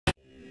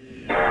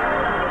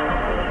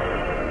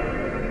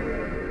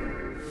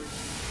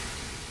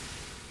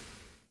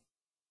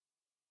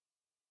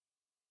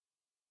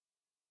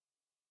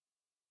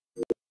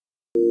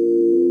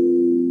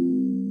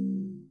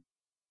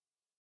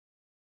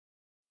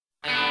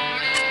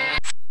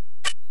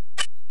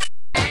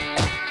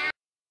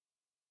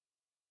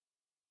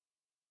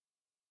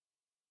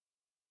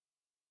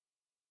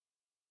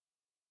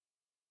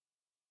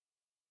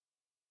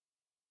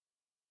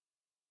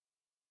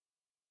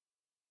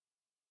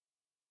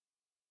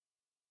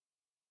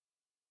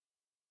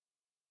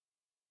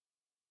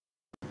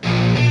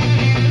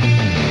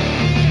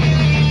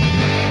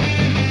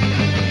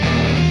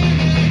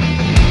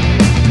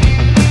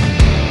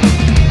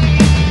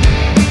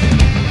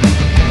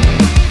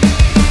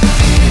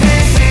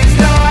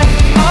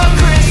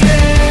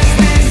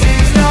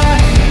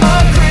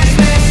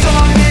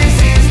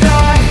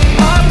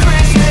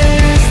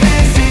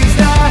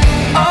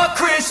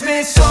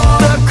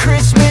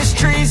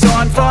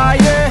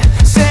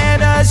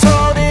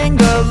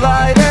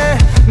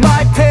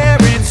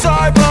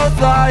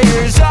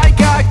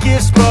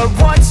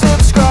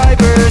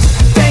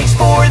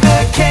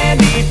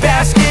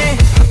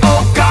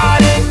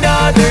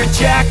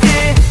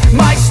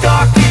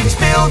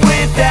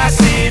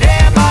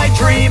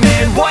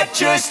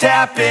just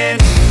happened.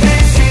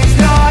 This is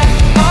not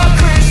a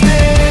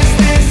Christmas.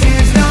 This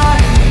is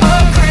not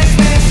a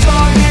Christmas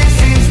song. This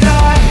is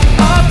not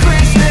a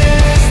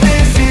Christmas.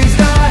 This is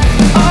not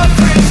a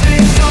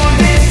Christmas song.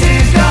 This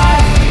is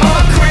not a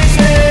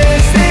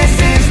Christmas. This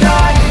is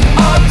not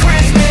a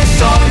Christmas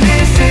song.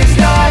 This is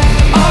not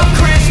a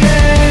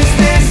Christmas.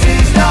 This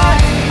is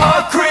not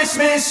a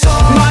Christmas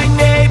song. My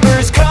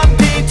neighbors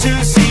compete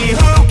to see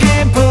who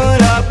can put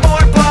up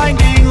more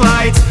blinding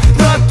lights.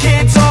 The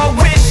kids all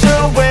wish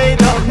away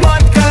the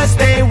month 'cause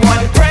they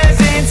want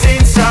presents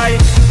in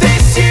sight.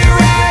 This year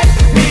had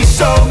me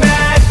so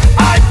mad.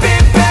 I've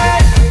been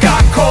bad,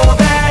 got coal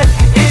that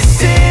is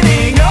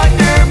sitting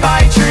under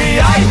my tree.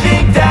 I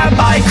think that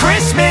my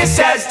Christmas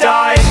has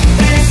died.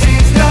 This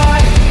is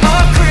not a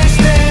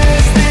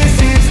Christmas. This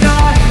is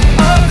not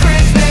a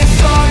Christmas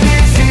song.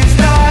 This is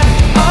not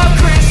a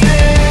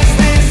Christmas.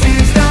 This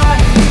is not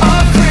a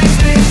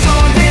Christmas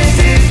song. This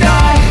is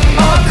not a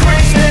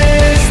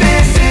Christmas.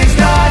 This is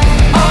not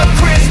a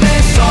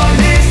Christmas song.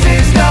 This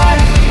is not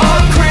a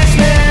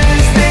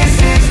Christmas. This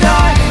is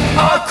not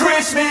a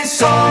Christmas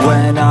song.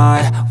 When I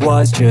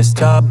was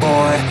just a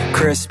boy,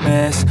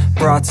 Christmas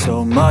brought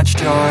so much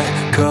joy.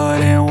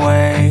 Couldn't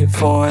wait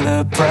for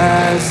the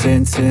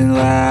presents and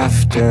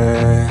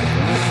laughter.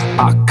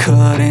 I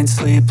couldn't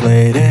sleep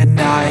late at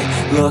night,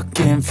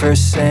 looking for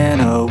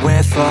Santa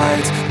with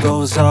lights.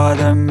 Those are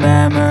the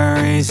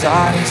memories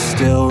I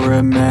still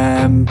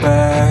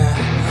remember.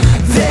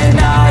 Then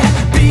I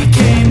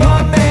became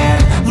a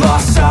man,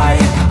 lost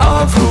sight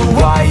of who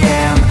I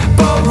am.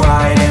 But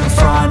right in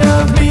front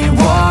of me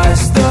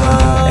was the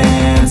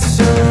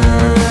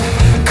answer.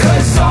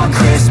 'Cause on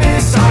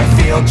Christmas I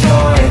feel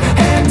joy,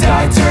 and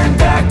I turn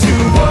back to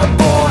a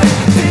boy.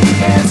 The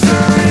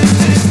answer is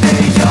to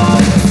stay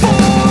young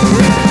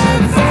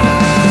forever.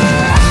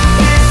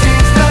 This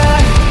is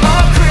not a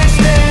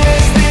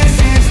Christmas. This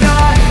is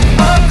not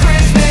a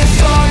Christmas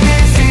song.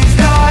 This is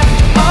not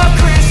a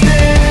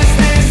Christmas.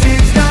 This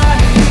is not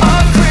a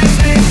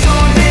Christmas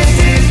song. This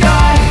is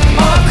not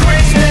a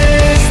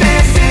Christmas.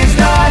 This is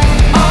not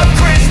a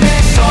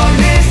Christmas song.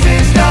 This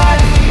is not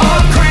a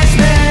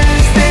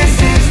Christmas. This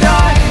is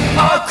not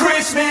a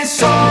Christmas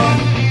song.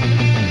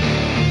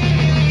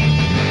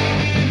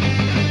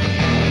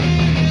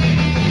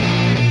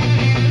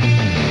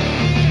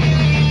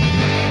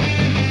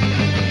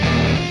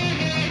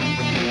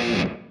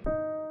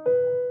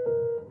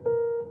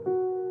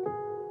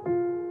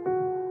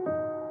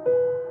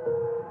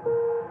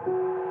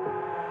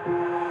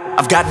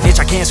 I've got an itch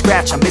I can't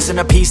scratch, I'm missing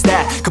a piece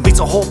that completes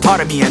a whole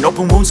part of me, an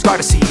open wound scar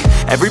to see.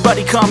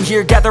 Everybody come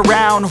here, gather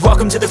round,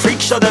 welcome to the freak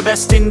show, the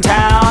best in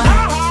town.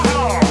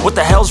 What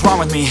the hell's wrong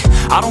with me?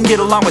 I don't get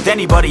along with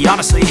anybody,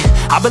 honestly.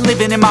 I've been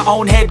living in my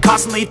own head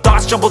constantly,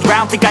 thoughts jumbled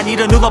round, think I need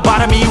a new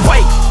lobotomy.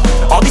 Wait,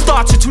 all these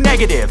thoughts are too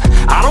negative.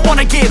 I don't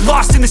wanna get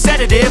lost in the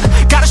sedative.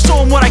 Gotta show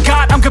them what I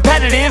got, I'm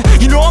competitive.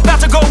 You know I'm about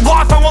to go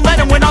off, I won't let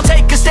them win, I'll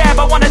take a stab.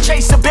 I wanna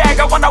chase the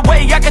bag, I wanna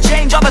weigh, I can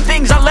change all the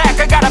things I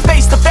lack. I gotta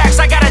face the facts,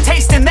 I got a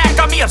taste in that.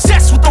 Got me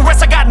obsessed with the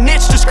rest, I got an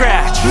itch to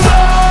scratch. I'll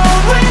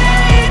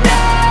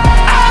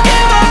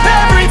give up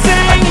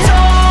everything.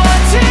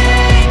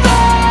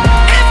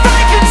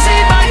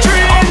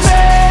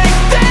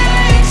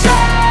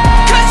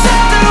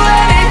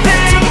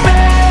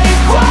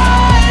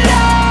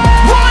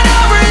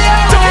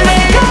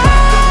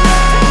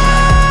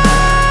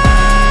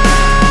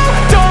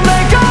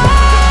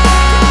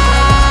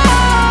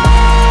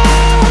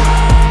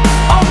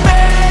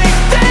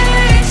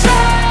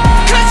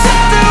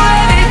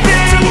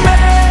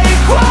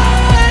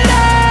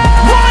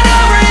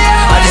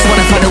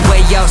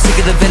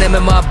 The venom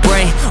in my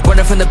brain,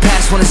 running from the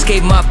past, wanna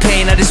escape my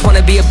pain. I just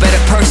wanna be a better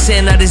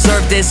person, I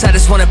deserve this, I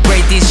just wanna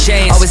break these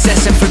chains. Always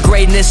asking for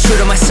greatness, true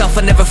to myself,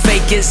 I never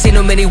fake it. Seen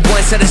too many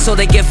ones that are so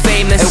they get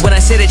famous. And when I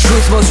say the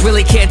truth, most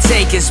really can't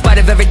take it. In spite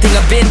of everything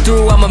I've been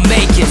through, I'ma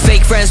make it.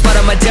 Fake friends, but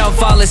on my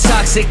downfall is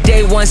toxic.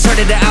 Day one,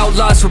 started the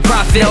outlaws for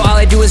profit. Now all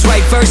I do is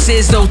write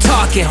verses, no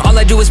talking. All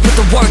I do is put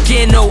the work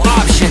in, no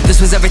option.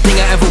 This was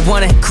everything I ever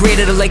wanted,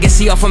 created a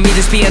legacy off of me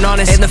just being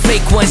honest. And the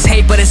fake ones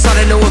hate, but it's all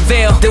to no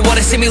avail. They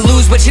wanna see me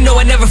lose, but you know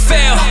I never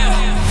fail.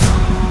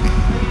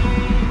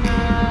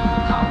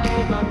 I'll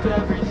give up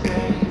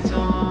everything,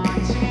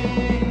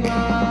 daunting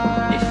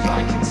life. If I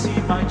can see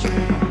my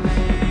dream,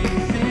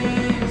 make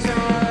things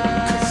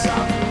right. 'Cause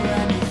I'll do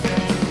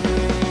anything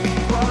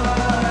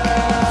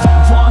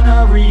required. Want a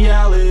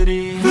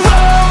reality.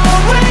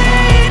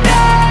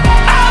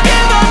 I'll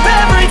give up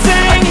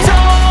everything,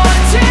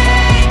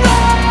 daunting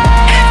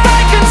life. If I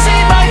can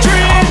see my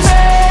dreams,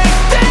 make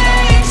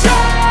things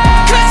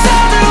right. 'Cause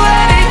I'll do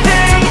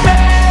anything to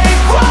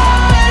make what I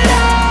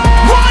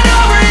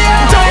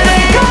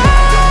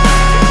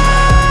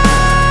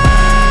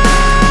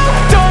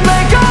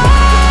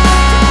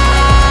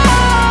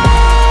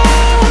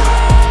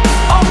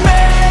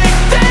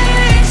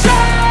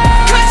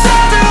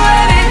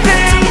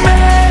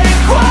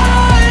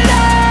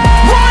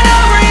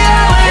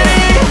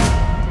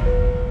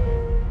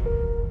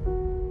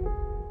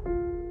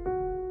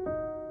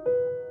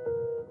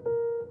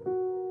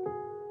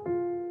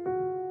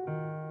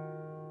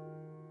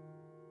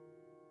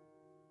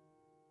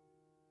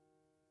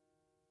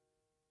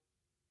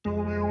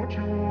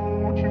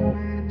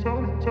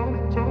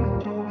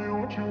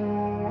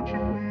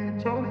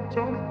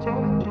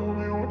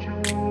I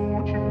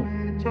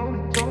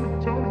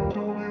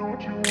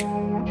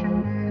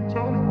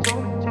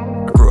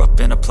grew up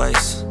in a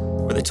place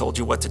where they told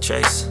you what to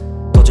chase,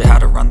 told you how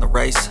to run the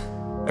race.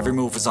 Every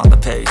move was on the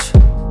page,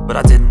 but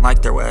I didn't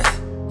like their way.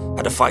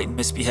 Had to fight and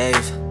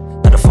misbehave,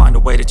 had to find a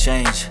way to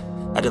change,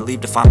 had to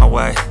leave to find my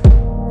way.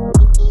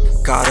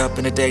 Caught up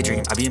in a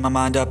daydream, I beat my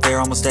mind up there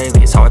almost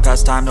daily. It's how I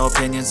pass time, no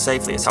opinions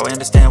safely. It's how I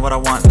understand what I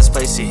want in this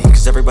place, see.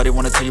 Cause everybody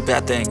wanna tell you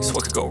bad things,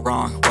 what could go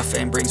wrong, what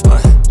fame brings. But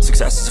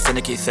success is a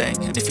finicky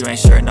thing, and if you ain't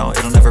sure, no,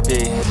 it'll never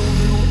be.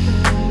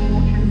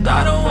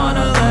 I don't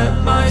wanna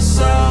let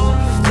myself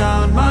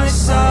down,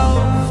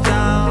 myself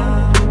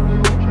down.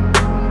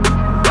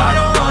 I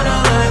don't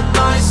wanna let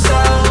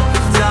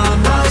myself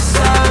down,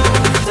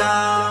 myself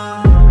down.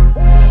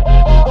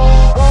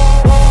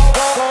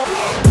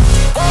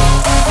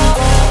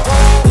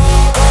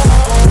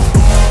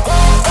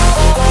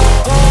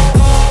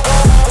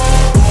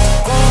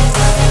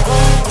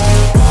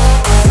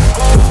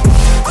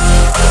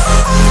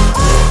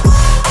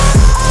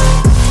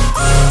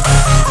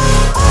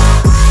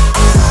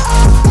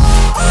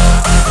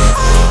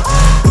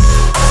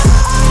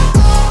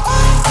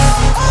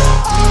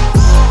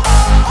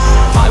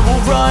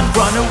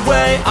 Run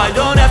away, I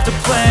don't have to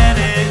plan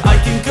it. I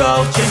can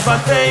go, change my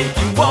fate,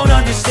 you won't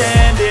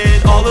understand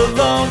it. All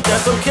alone,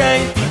 that's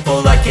okay,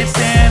 people I can't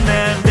stand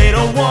them. They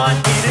don't want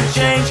me to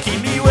change,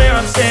 keep me where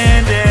I'm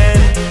standing.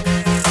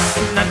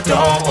 And I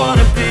don't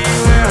wanna be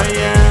where I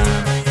am,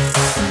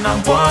 and I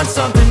want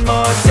something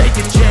more, take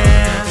a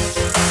chance.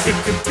 It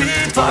could be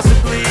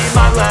possibly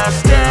my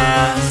last